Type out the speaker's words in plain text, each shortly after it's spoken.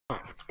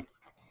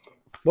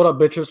What up,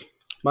 bitches?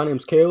 My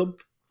name's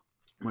Caleb.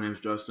 My name's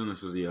Justin.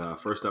 This is the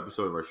first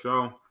episode of our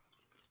show.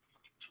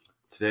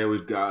 Today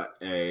we've got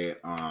a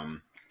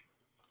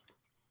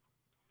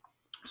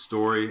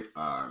story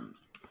from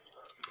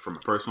a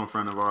personal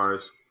friend of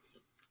ours.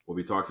 We'll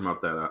be talking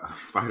about that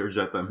fighter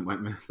jet that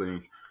went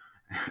missing.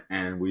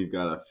 And we've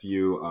got a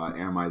few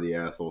Am I the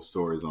Asshole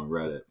stories on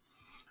Reddit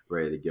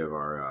ready to give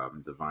our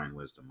divine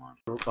wisdom on.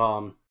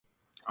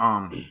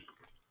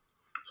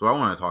 So I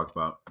want to talk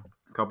about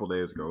a couple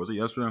days ago. Was it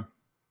yesterday?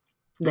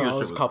 No, it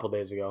was a couple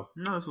days ago.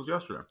 No, this was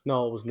yesterday.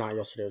 No, it was not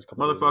yesterday. It was a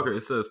couple days Motherfucker, ago.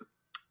 it says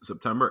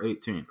September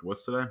 18th.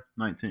 What's today?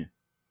 19th.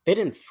 They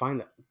didn't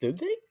find that. Did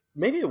they?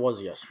 Maybe it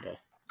was yesterday.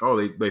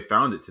 Oh, they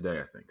found it today,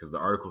 I think, because the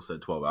article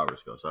said 12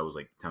 hours ago. So that was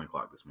like 10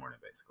 o'clock this morning,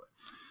 basically.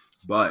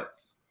 But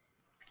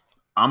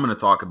I'm going to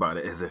talk about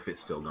it as if it's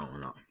still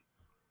going on.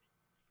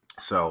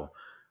 So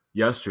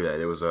yesterday,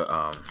 there was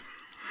a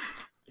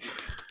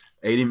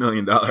 $80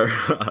 million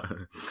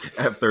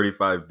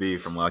F-35B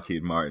from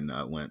Lockheed Martin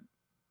that went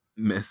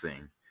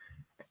missing.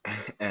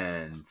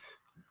 And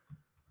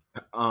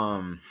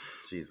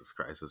Jesus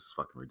Christ, this is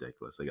fucking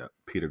ridiculous. They got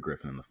Peter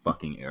Griffin in the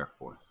fucking Air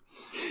Force.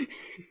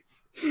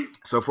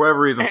 So for whatever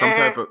reason, some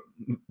type of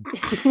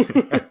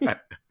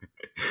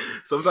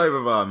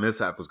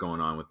mishap was going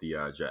on with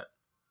the jet.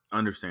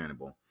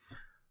 Understandable.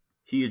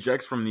 He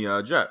ejects from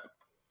the jet.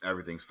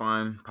 Everything's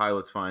fine.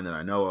 Pilot's fine that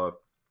I know of.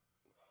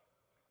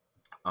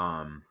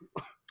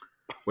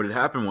 What had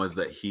happened was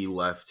that he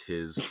left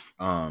his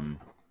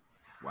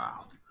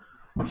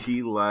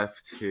he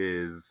left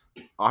his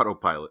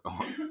autopilot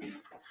on.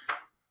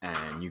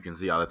 And you can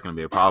see how that's going to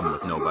be a problem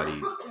with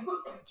nobody.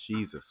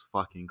 Jesus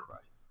fucking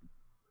Christ.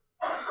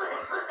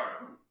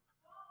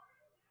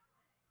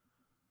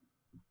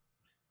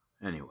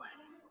 Anyway.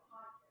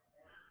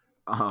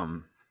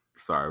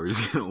 Sorry, we're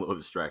just getting a little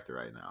distracted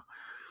right now.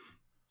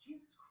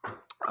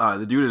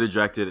 The dude had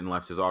ejected and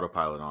left his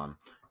autopilot on.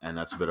 And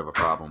that's a bit of a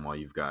problem while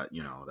you've got,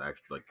 the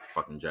actual,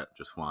 fucking jet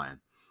just flying.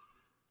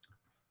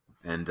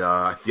 And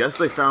I guess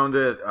they found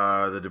it,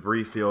 the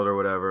debris field or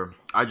whatever.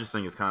 I just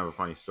think it's kind of a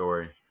funny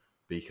story.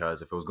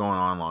 Because if it was going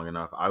on long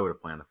enough, I would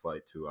have planned a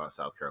flight to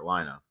South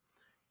Carolina.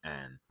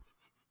 And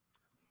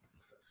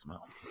what's that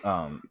smell?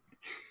 I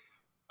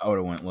would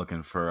have went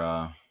looking for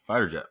a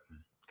fighter jet.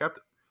 Kept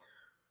it.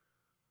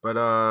 But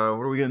what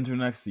are we getting to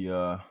next?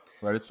 The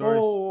Reddit stories?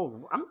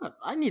 Oh,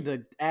 I need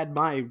to add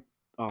my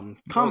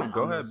comment.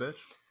 Go on ahead, this. bitch.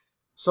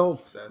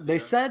 So Sassy they guy.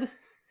 said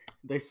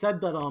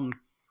that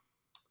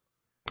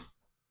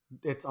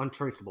it's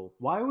untraceable.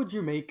 Why would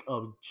you make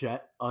a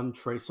jet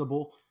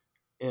untraceable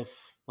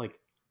if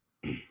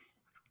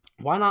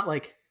why not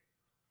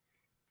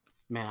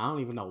man, I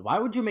don't even know. Why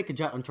would you make a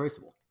jet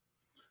untraceable?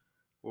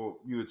 Well,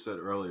 you had said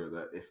earlier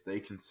that if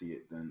they can see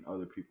it, then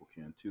other people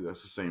can too.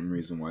 That's the same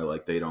reason why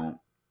they don't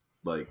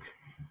the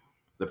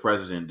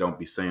president don't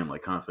be saying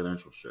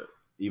confidential shit.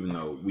 Even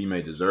though we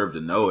may deserve to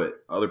know it,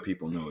 other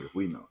people know it if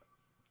we know it.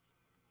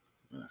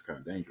 And that's kind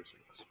of dangerous, I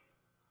guess.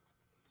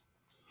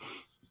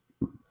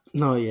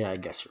 No, yeah, I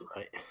guess you're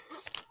right.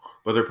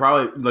 But they're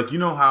probably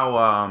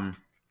how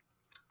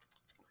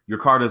your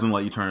car doesn't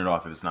let you turn it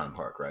off if it's not in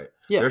park, right?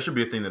 Yeah. There should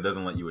be a thing that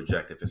doesn't let you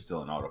eject if it's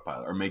still in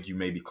autopilot, or make you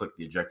maybe click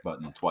the eject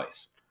button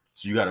twice.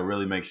 So you got to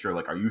really make sure,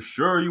 are you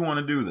sure you want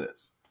to do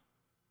this?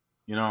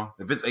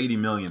 If it's $80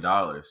 million,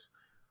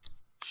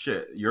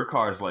 shit, your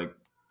car is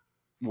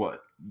what?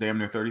 Damn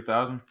near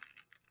 30,000?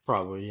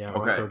 Probably, yeah.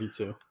 Okay.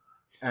 32.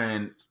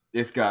 And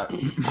it's got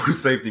more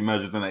safety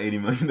measures than an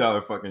 $80 million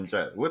fucking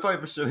jet. What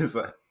type of shit is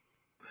that?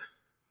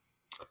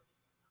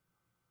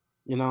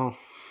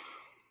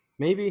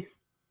 Maybe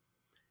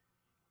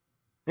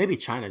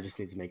China just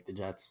needs to make the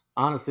jets.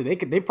 Honestly,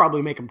 they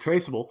probably make them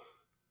traceable.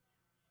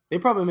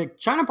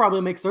 China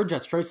probably makes their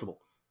jets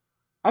traceable.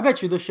 I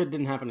bet you this shit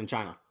didn't happen in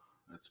China.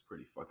 That's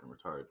pretty fucking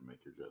retarded to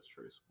make your jets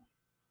traceable.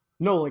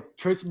 No,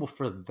 traceable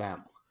for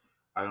them.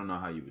 I don't know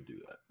how you would do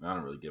that. I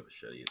don't really give a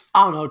shit either.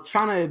 I don't know.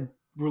 China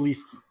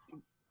released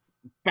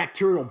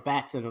bacterial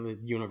bats into the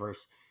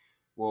universe.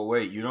 Well,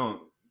 wait, you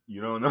don't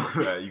know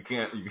that. You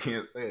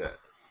can't say that.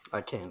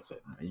 I can't say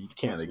that. You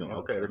can't.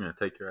 They're gonna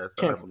take your ass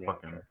out. Have a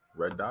fucking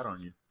red dot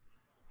on you.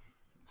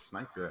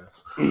 Snipe your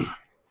ass.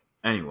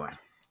 Anyway,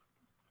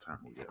 time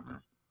we get,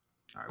 man.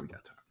 All right, we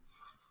got time.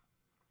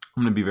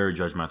 I'm gonna be very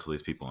judgmental of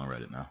these people on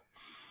Reddit now.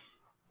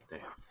 Damn.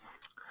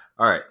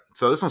 All right,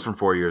 so this one's from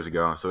 4 years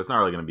ago, so it's not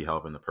really gonna be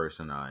helping the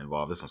person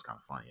involved. This one's kind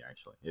of funny,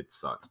 actually. It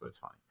sucks, but it's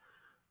funny.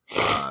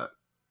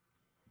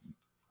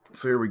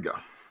 So here we go.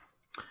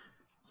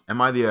 Am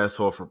I the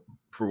asshole for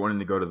wanting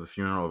to go to the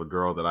funeral of a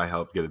girl that I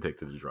helped get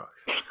addicted to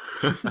drugs?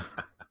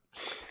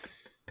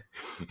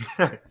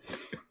 Hi,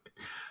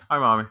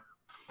 Mommy.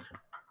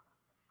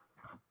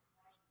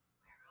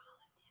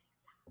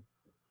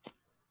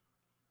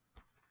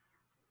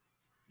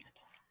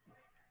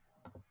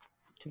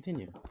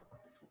 Continue.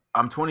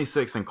 I'm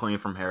 26 and clean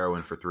from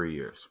heroin for 3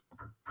 years.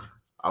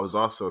 I was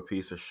also a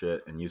piece of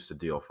shit and used to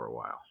deal for a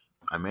while.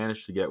 I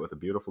managed to get with a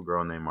beautiful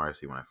girl named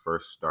Marcy when I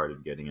first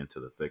started getting into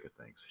the thick of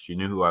things. She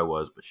knew who I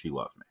was, but she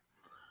loved me.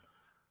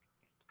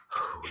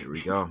 Here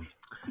we go.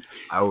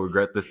 I will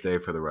regret this day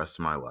for the rest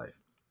of my life.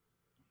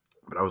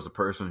 But I was the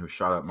person who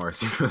shot at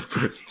Marcy for the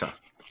first time.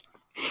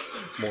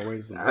 More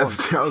ways than one. I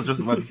was just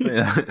about to say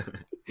that.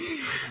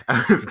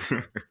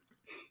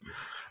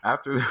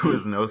 After there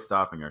was no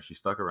stopping her, she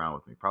stuck around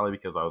with me, probably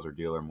because I was her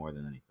dealer more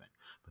than anything.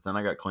 But then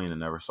I got clean and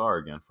never saw her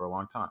again for a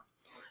long time.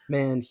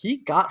 Man, he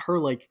got her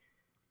like,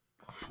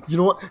 you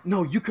know what?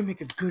 No, you can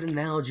make a good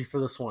analogy for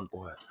this one.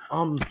 What?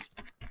 Come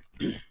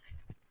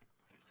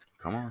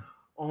on.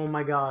 Oh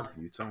my God.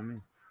 You tell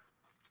me.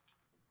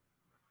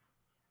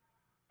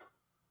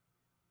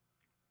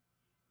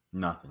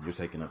 Nothing. You're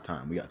taking up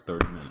time. We got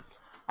 30 minutes.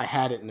 I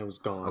had it and it was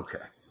gone. Okay.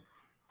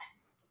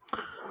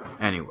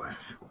 Anyway,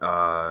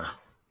 a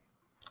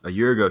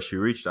year ago, she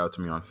reached out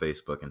to me on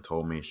Facebook and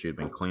told me she had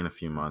been clean a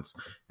few months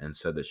and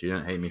said that she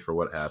didn't hate me for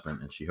what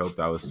happened and she hoped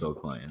I was still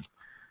clean.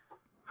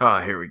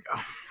 Here we go.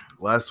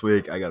 Last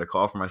week, I got a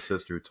call from my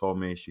sister who told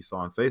me she saw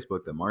on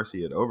Facebook that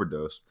Marcy had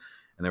overdosed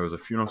and there was a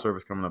funeral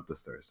service coming up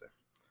this Thursday.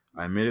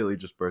 I immediately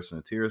just burst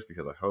into tears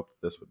because I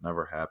hoped this would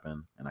never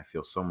happen and I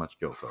feel so much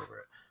guilt over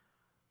it.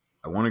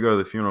 I want to go to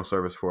the funeral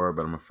service for her,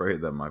 but I'm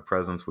afraid that my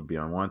presence would be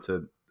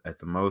unwanted. At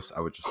the most, I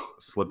would just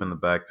slip in the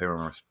back, pay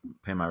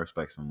my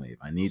respects, and leave.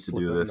 I need to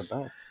do this.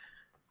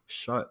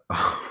 Shut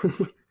up.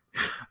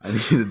 I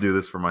need to do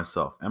this for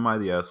myself. Am I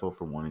the asshole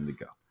for wanting to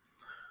go?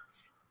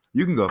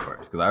 You can go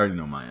first, because I already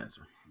know my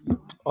answer.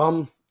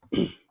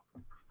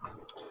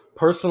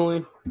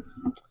 Personally,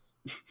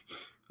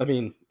 I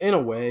mean, in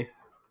a way,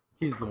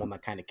 he's the one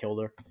that kind of killed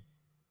her.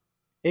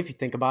 If you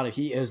think about it,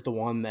 he is the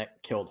one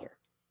that killed her.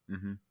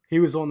 Mm-hmm. He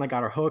was the one that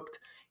got her hooked.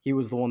 He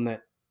was the one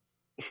that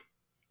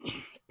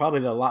probably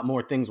did a lot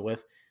more things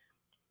with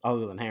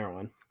other than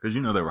heroin. Because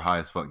you know they were high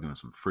as fuck doing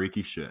some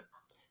freaky shit.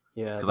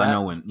 Yeah, because I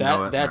know when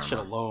that shit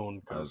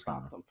alone could have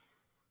stopped them.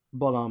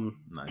 But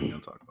not even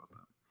gonna talk about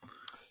that.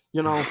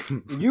 You know,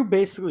 you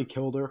basically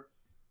killed her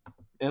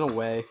in a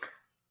way.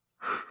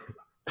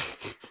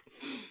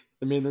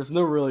 I mean, there's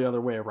no really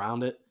other way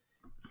around it.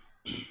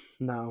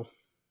 No.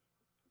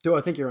 Do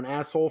I think you're an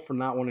asshole for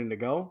not wanting to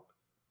go?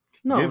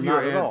 No, give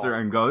not your at answer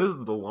all. and go. This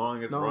is the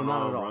longest run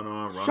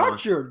on.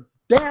 Shut your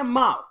damn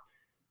mouth.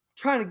 I'm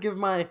trying to give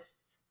my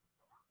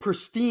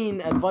pristine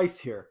advice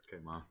here.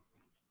 Okay, Mom.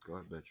 Go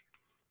ahead, bitch.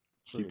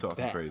 Keep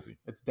talking crazy.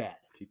 It's dad.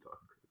 Keep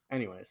talking crazy.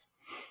 Anyways.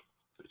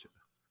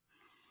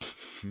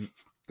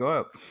 Go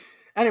up.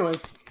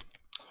 Anyways.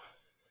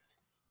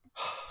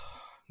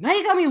 Now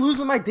you got me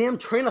losing my damn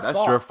train of thought.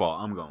 That's your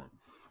fault. I'm going.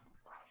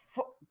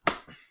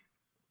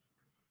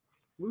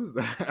 Lose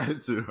that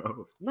attitude.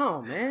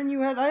 No, man.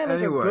 I had like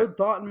a good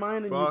thought in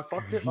mind and you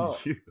fucked it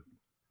up.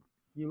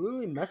 You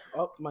literally messed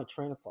up my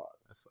train of thought.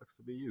 That sucks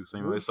to be you.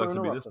 Same way it sucks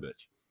to be this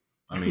bitch.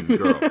 I mean,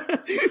 girl.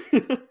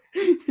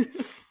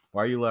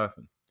 Why are you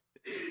laughing?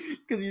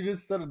 Because you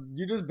just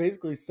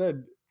basically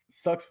said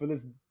sucks for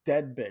this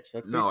dead bitch.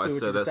 That's basically no, I what said you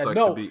that just said.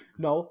 Sucks to be...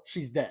 No,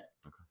 she's dead.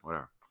 Okay,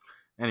 whatever.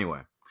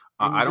 Anyway,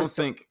 I don't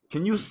think.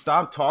 Can you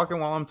stop talking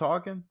while I'm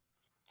talking?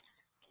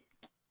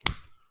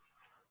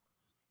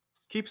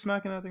 Keep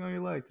smacking that thing on your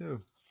leg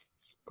too.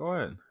 Go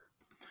ahead.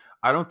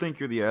 I don't think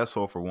you're the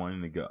asshole for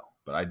wanting to go,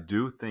 but I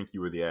do think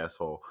you were the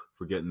asshole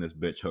for getting this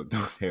bitch hooked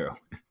on heroin.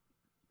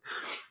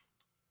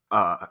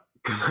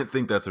 Because I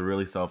think that's a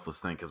really selfless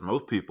thing. Because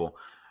most people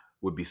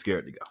would be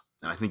scared to go,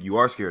 and I think you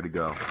are scared to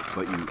go,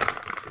 but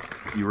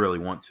you really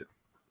want to.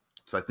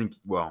 So I think,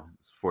 well,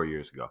 it's 4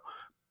 years ago,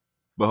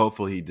 but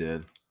hopefully he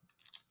did.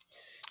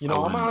 You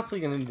know, I'm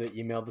honestly going to need to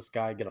email this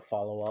guy, get a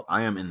follow-up.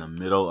 I am in the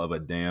middle of a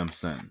damn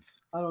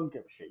sentence. I don't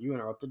give a shit. You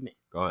interrupted me.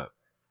 Go ahead.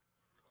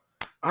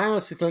 I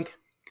honestly think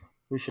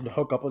we should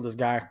hook up with this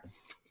guy.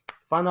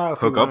 Find out if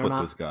hook up with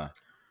this guy.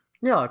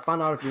 Yeah, like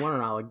find out if you want or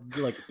not.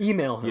 Like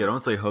email him. Yeah,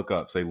 don't say hook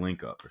up. Say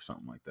link up or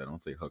something like that.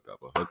 Don't say hook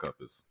up. A hook up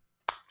is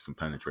some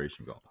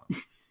penetration going on.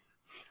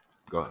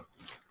 Go ahead.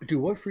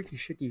 Dude, what freaky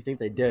shit do you think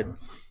they did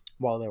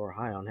while they were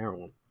high on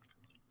heroin?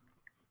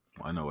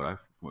 Well, I know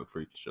what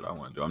freaky shit I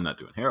want to do. I'm not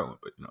doing heroin,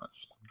 but you know,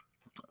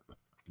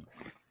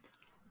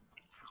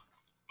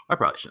 I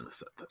probably shouldn't have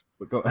said that.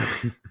 But go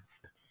ahead.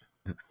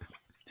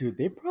 Dude,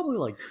 they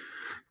probably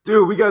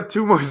Dude, we got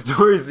 2 more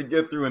stories to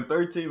get through in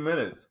 13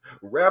 minutes.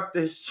 Wrap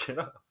this shit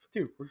up.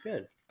 Dude, we're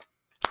good.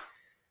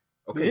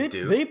 Okay,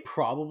 dude. They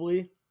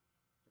probably,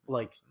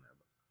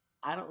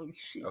 I don't,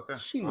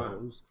 she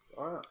knows.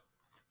 All right.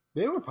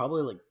 They were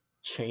probably,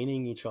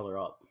 chaining each other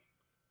up.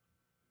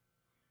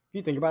 If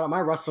you think about it,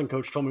 my wrestling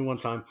coach told me one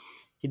time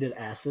he did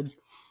acid,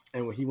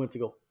 and when he went to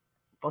go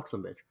fuck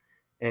some bitch,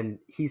 and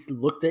he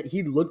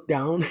looked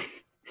down,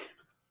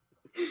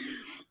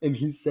 and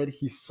he said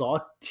he saw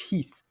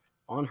teeth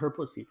on her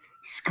pussy,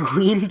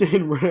 screamed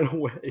and ran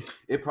away.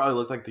 It probably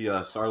looked like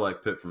the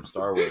Starlight Pit from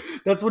Star Wars.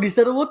 That's what he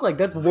said it looked like.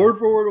 That's word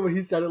for word what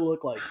he said it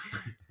looked like.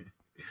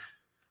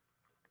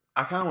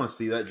 I kind of want to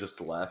see that just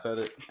to laugh at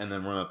it and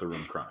then run out the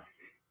room crying.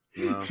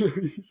 You know?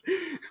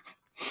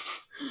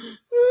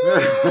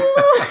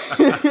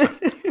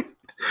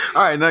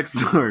 All right, next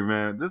story,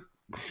 man. This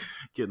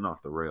getting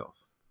off the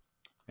rails.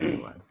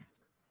 Anyway.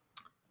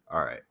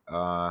 All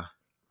right.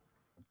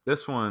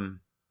 This one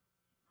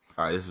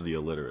All right, this is the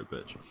illiterate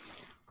bitch.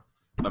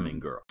 I mean,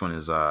 girl. This one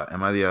is,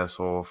 am I the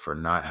asshole for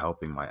not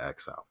helping my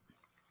ex out?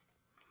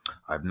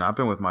 I've not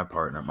been with my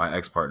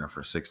ex-partner,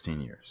 for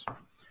 16 years.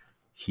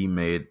 He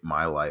made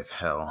my life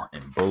hell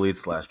and bullied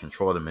 /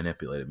 controlled and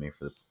manipulated me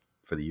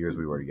for the years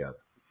we were together.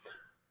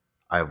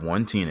 I have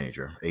one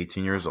teenager,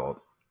 18 years old,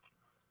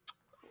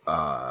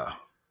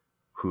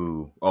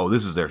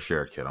 this is their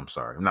shared kid. I'm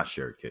sorry. I'm not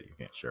shared kid. You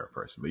can't share a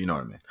person, but you know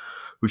what I mean.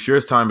 Who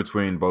shares time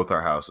between both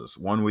our houses,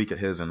 1 week at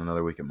his and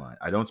another week at mine.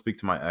 I don't speak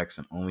to my ex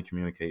and only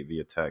communicate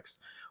via text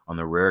on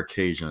the rare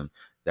occasion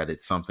that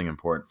it's something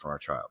important for our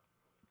child.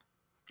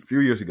 A few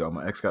years ago,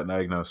 my ex got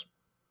diagnosed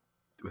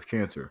with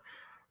cancer,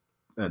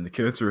 and the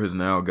cancer has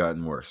now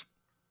gotten worse.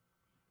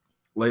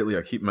 Lately,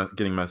 I keep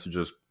getting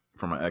messages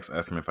from my ex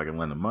asking me if I can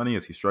lend him money.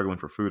 Is he struggling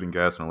for food and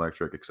gas and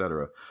electric,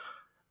 etc.,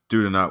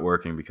 due to not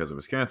working because of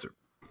his cancer?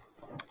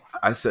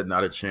 I said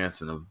not a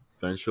chance and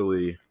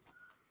eventually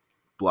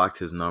blocked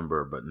his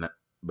number, but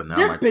now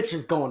this bitch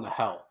is going to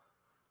hell.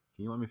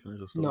 Can you let me finish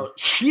the story? No,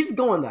 she's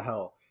going to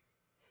hell.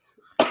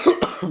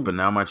 But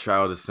now my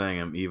child is saying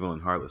I'm evil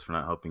and heartless for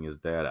not helping his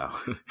dad out.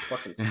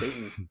 Fucking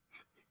Satan.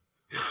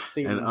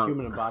 Satan in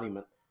human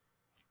embodiment.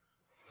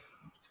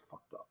 It's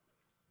fucked up.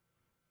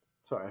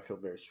 Sorry, I feel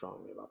very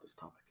strongly about this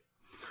topic.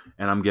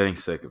 And I'm getting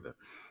sick of it.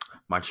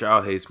 My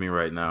child hates me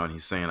right now, and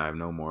he's saying I have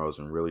no morals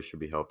and really should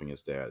be helping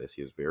his dad, as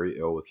he is very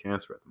ill with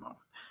cancer at the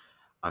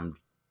moment.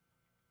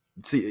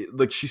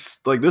 She's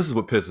like, this is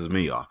what pisses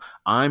me off.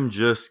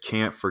 Just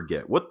can't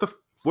forget. What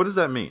does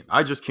that mean?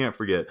 I just can't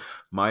forget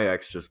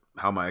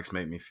how my ex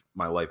made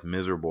my life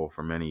miserable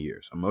for many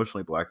years.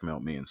 Emotionally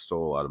blackmailed me and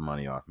stole a lot of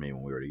money off me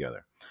when we were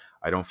together.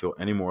 I don't feel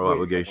any moral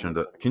obligation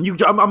to. Can you?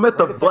 I'm at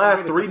the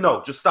last three.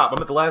 No, just stop.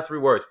 I'm at the last 3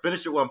 words.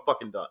 Finish it when I'm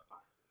fucking done.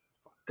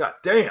 God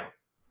damn.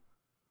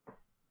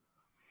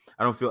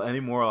 I don't feel any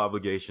moral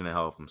obligation to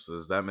help him. So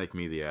does that make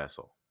me the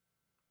asshole?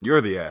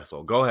 You're the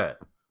asshole. Go ahead.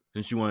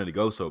 Since you wanted to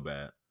go so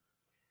bad.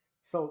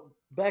 So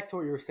back to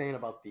what you were saying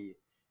about the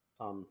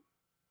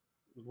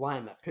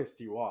line that pissed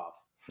you off.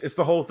 It's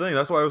the whole thing.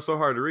 That's why it was so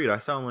hard to read. I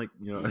sound like,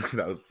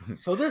 that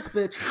was. So this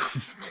bitch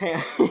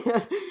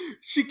can't.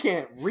 She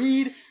can't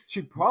read.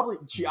 She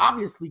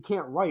obviously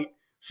can't write.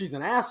 She's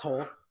an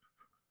asshole.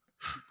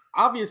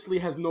 Obviously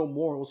has no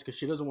morals because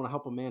she doesn't want to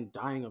help a man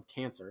dying of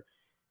cancer.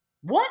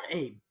 What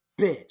a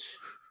bitch.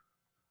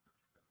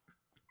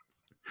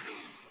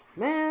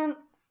 Man,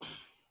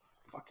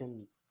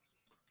 fucking,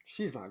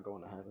 she's not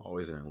going to heaven.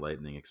 Always an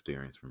enlightening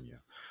experience from you.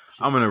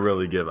 I'm going to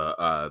really give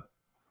a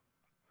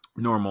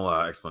normal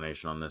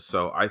explanation on this.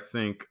 So I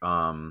think,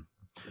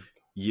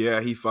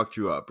 yeah, he fucked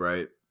you up,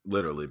 right?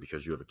 Literally,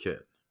 because you have a kid.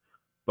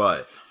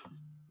 But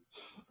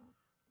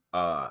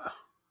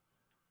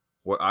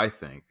what I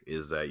think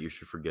is that you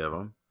should forgive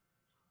him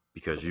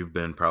because you've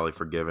been probably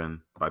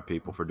forgiven by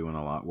people for doing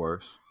a lot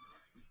worse.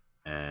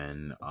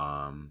 And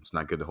it's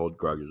not good to hold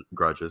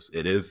grudges.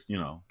 It is,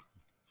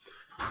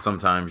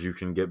 sometimes you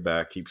can get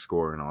back, keep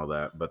score and all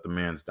that, but the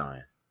man's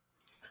dying.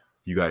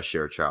 You guys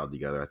share a child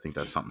together. I think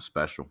that's something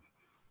special.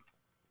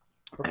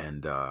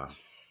 And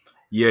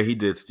yeah, he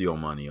did steal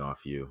money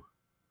off you.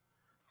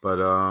 But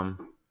I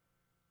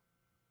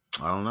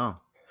don't know.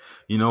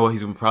 You know what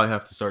he's gonna probably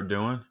have to start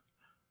doing?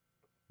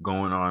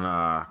 Going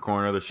on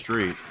corner of the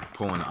street,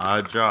 pulling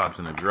odd jobs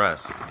in a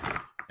dress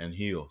and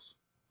heels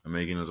and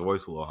making his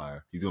voice a little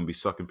higher. He's gonna be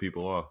sucking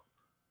people off.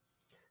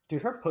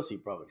 Dude, her pussy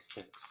probably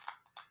stinks.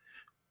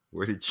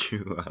 Where did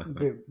you?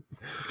 Dude,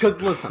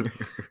 because listen.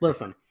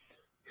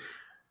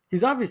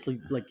 He's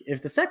obviously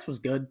if the sex was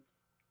good,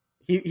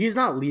 he's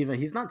not leaving.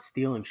 He's not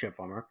stealing shit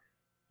from her.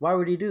 Why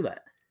would he do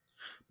that?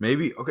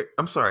 Maybe. Okay,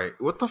 I'm sorry.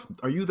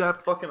 Are you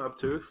that fucking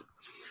obtuse?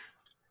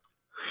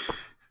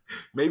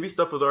 Maybe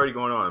stuff was already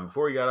going on.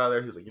 Before he got out of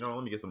there, he was like,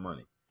 let me get some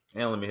money.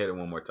 And let me hit it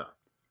one more time.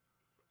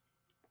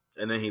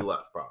 And then he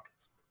left, probably.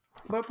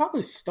 But it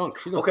probably stunk.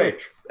 She's a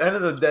bitch. End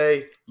of the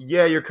day,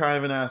 yeah, you're kind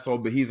of an asshole,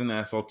 but he's an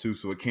asshole too,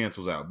 so it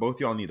cancels out. Both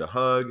y'all need a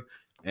hug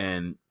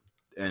and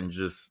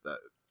just,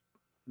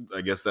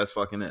 I guess that's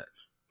fucking it.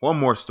 One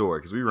more story,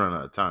 because we run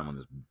out of time on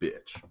this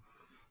bitch.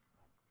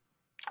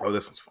 Oh,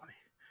 this one's funny.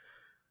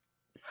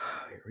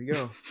 Here we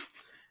go.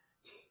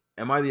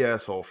 Am I the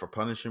asshole for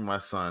punishing my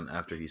son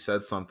after he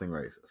said something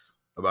racist?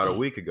 About a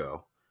week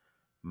ago,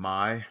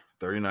 my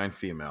 39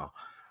 female,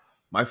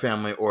 my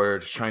family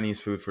ordered Chinese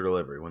food for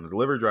delivery. When the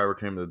delivery driver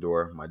came to the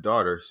door, my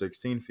daughter,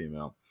 16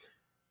 female,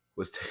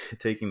 was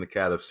taking the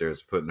cat upstairs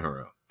to put in her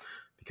room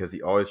because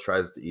he always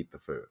tries to eat the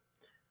food.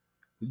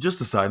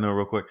 Just a side note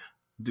real quick.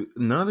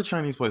 None of the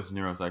Chinese places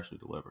near us actually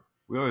deliver.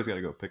 We always got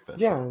to go pick that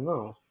shit. Yeah, I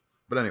know.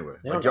 But anyway,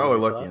 y'all are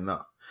lucky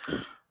enough.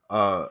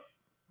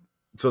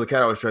 So the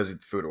cat always tries to eat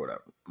the food or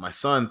whatever. My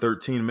son,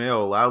 13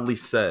 male, loudly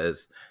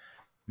says,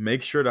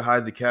 "Make sure to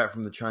hide the cat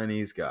from the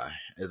Chinese guy,"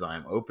 as I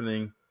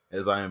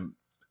am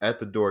at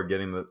the door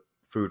getting the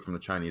food from the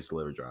Chinese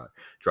delivery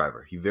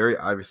driver. He very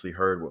obviously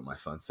heard what my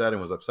son said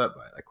and was upset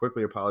by it. I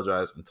quickly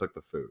apologized and took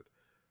the food.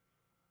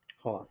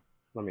 Hold on.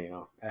 Let me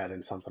add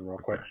in something real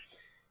quick.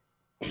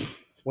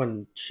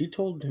 When she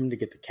told him to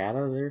get the cat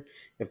out of there,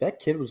 if that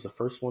kid was the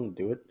first one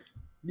to do it,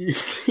 Do you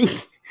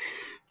think?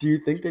 Do you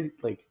think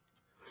that like?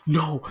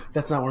 No,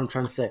 that's not what I'm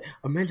trying to say.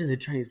 Imagine the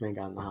Chinese man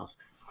got in the house,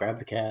 grab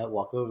the cat,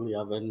 walk over to the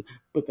oven,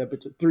 put that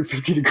bitch at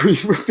 350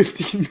 degrees for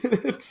 15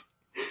 minutes,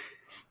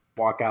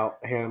 walk out,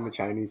 hand him the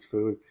Chinese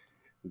food,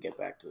 and get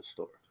back to the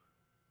store.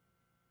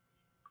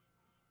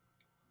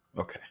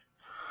 Okay.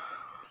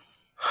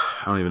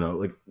 I don't even know.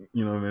 Like,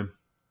 you know what I mean?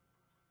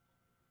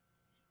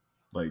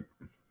 Like,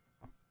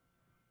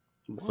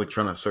 it's like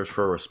trying to search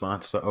for a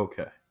response to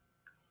okay.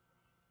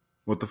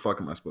 What the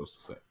fuck am I supposed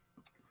to say?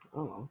 I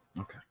don't know.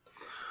 Okay.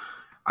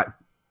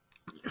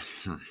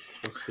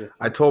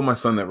 I told my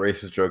son that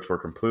racist jokes were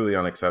completely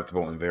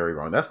unacceptable and very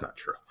wrong. That's not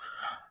true.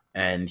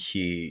 And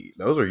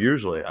those are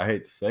usually, I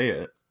hate to say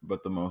it,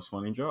 but the most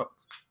funny jokes.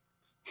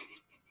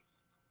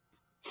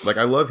 Like,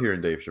 I love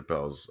hearing Dave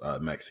Chappelle's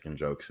Mexican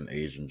jokes and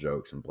Asian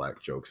jokes and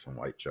black jokes and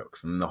white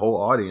jokes. And the whole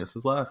audience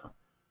is laughing.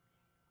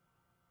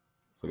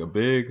 It's like a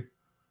big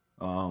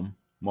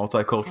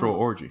multicultural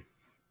orgy.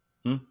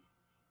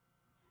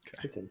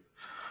 Okay.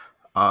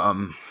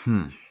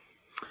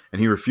 And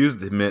he refused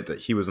to admit that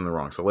he was in the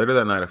wrong. So later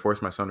that night, I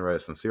forced my son to write a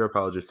sincere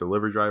apology to the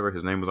delivery driver.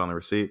 His name was on the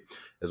receipt,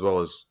 as well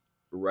as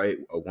write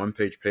a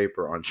one-page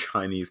paper on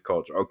Chinese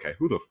culture. Okay,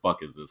 who the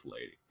fuck is this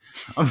lady?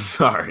 I'm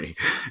sorry.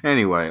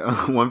 Anyway, a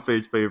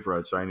one-page paper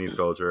on Chinese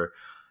culture,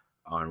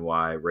 on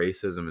why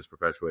racism is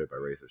perpetuated by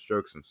racist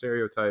jokes and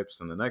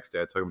stereotypes. And the next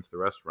day, I took him to the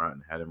restaurant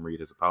and had him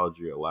read his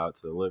apology aloud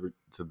to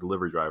the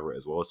delivery driver,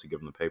 as well as to give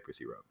him the papers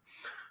he wrote.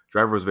 The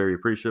driver was very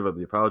appreciative of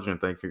the apology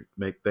and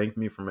thanked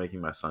me for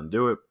making my son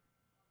do it.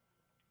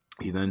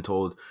 He then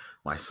told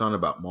my son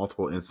about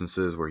multiple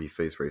instances where he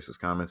faced racist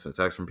comments and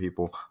texts from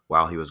people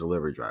while he was a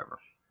delivery driver.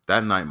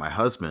 That night, my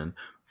husband,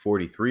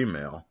 43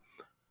 male,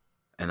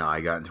 and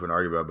I got into an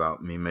argument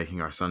about me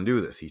making our son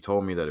do this. He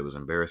told me that it was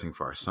embarrassing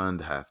for our son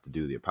to have to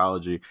do the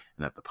apology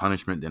and that the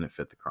punishment didn't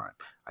fit the crime.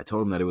 I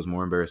told him that it was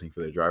more embarrassing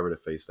for the driver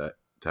to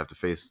have to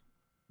face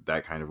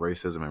that kind of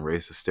racism and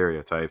racist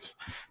stereotypes,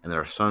 and that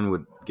our son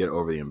would get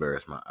over the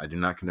embarrassment. I do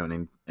not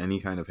condone any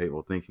kind of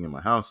hateful thinking in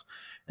my house,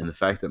 and the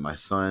fact that my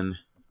son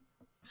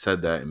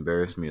said that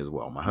embarrassed me as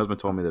well. My husband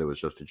told me that it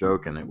was just a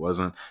joke and it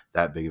wasn't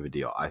that big of a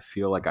deal. I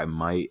feel like I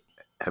might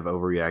have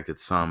overreacted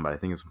some, but I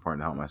think it's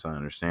important to help my son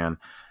understand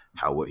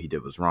how what he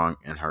did was wrong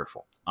and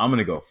hurtful. I'm going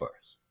to go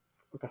first.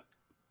 Okay.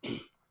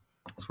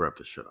 Let's wrap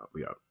this shit up.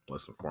 We got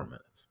less than 4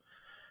 minutes.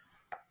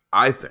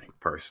 I think,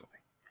 personally,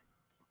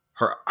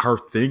 her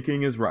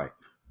thinking is right.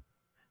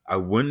 I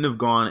wouldn't have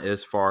gone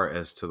as far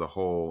as to the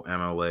whole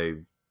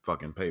MLA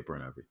fucking paper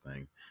and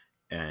everything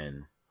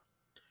and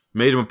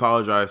made him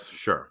apologize.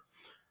 Sure.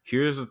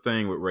 Here's the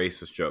thing with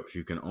racist jokes.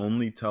 You can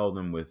only tell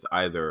them with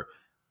either,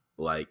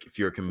 like, if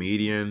you're a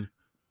comedian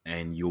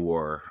and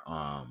your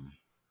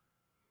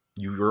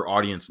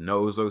audience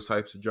knows those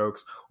types of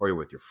jokes, or you're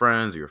with your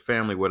friends or your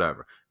family,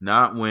 whatever.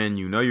 Not when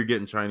you know you're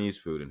getting Chinese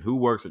food. And who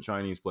works at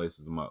Chinese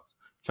places the most?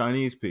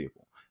 Chinese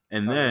people.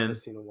 And I've then never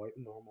seen a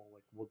normal,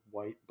 like, with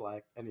white,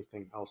 black,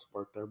 anything else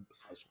work there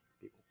besides Chinese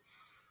people.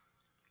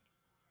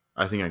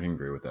 I think I can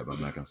agree with that, but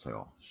I'm not going to say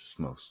all. It's just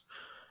most.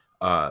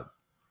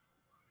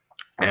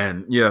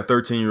 And yeah,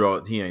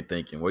 13-year-old, he ain't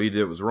thinking. What he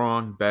did was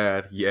wrong,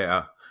 bad,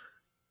 yeah.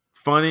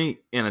 Funny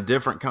in a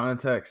different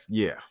context,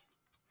 yeah.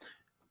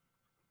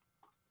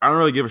 I don't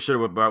really give a shit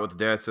about what the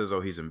dad says. Oh,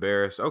 he's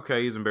embarrassed.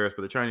 Okay, he's embarrassed,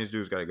 but the Chinese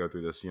dude's got to go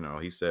through this.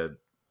 He said,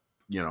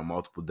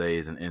 multiple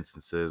days and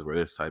instances where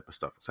this type of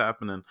stuff was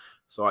happening.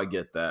 So I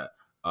get that.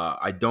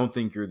 I don't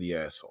think you're the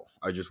asshole.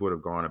 I just would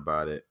have gone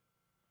about it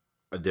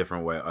a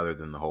different way other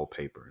than the whole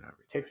paper and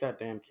everything. Take that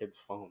damn kid's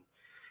phone.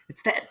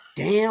 It's that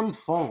damn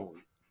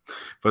phone.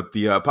 But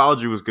the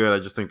apology was good. I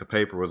just think the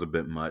paper was a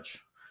bit much.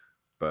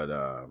 But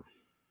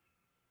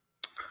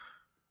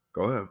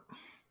go ahead.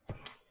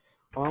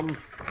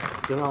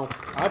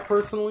 I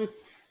personally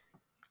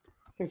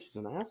think she's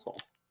an asshole.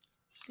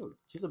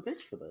 She's a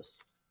bitch for this.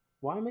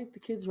 Why make the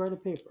kids write a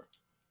paper?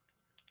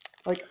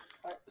 Like,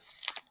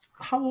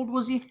 how old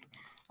was he?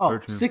 Oh,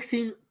 13.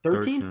 16,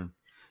 13?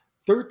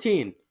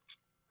 13.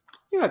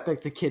 You don't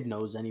think the kid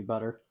knows any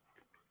better.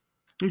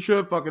 He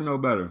should fucking know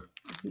better.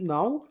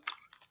 No.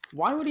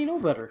 Why would he know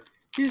better?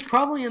 He's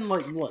probably in,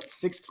 like, what,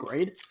 6th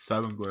grade?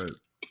 7th grade.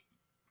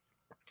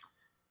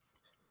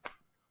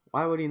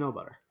 Why would he know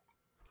better?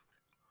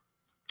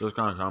 It's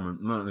kind of common,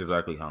 not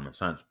exactly common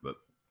sense, but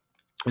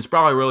it's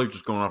probably really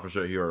just going off of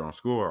shit he heard on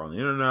school or on the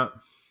internet.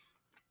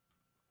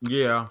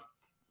 Yeah.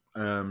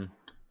 I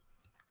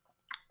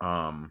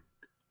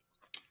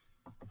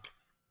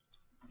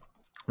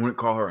wouldn't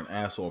call her an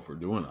asshole for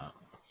doing that,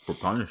 for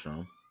punishing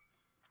him,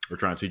 or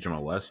trying to teach him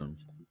a lesson.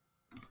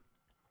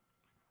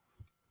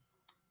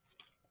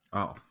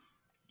 Oh.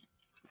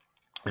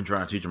 And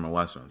trying to teach him a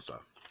lesson and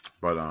stuff.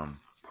 But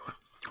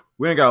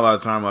we ain't got a lot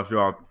of time left,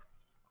 y'all.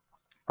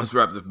 Let's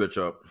wrap this bitch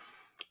up.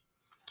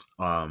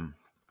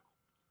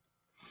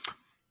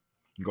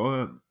 Go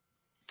ahead.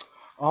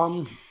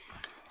 I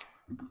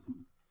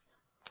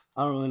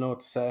don't really know what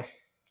to say,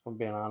 if I'm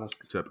being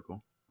honest.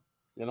 Typical.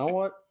 You know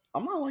what?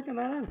 I'm not liking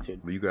that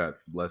attitude. But you got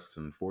less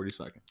than 40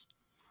 seconds.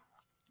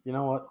 You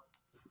know what?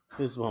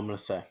 This is what I'm going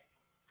to say.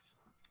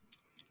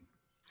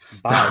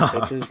 Bye,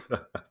 bitches.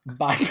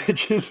 Bye,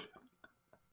 bitches.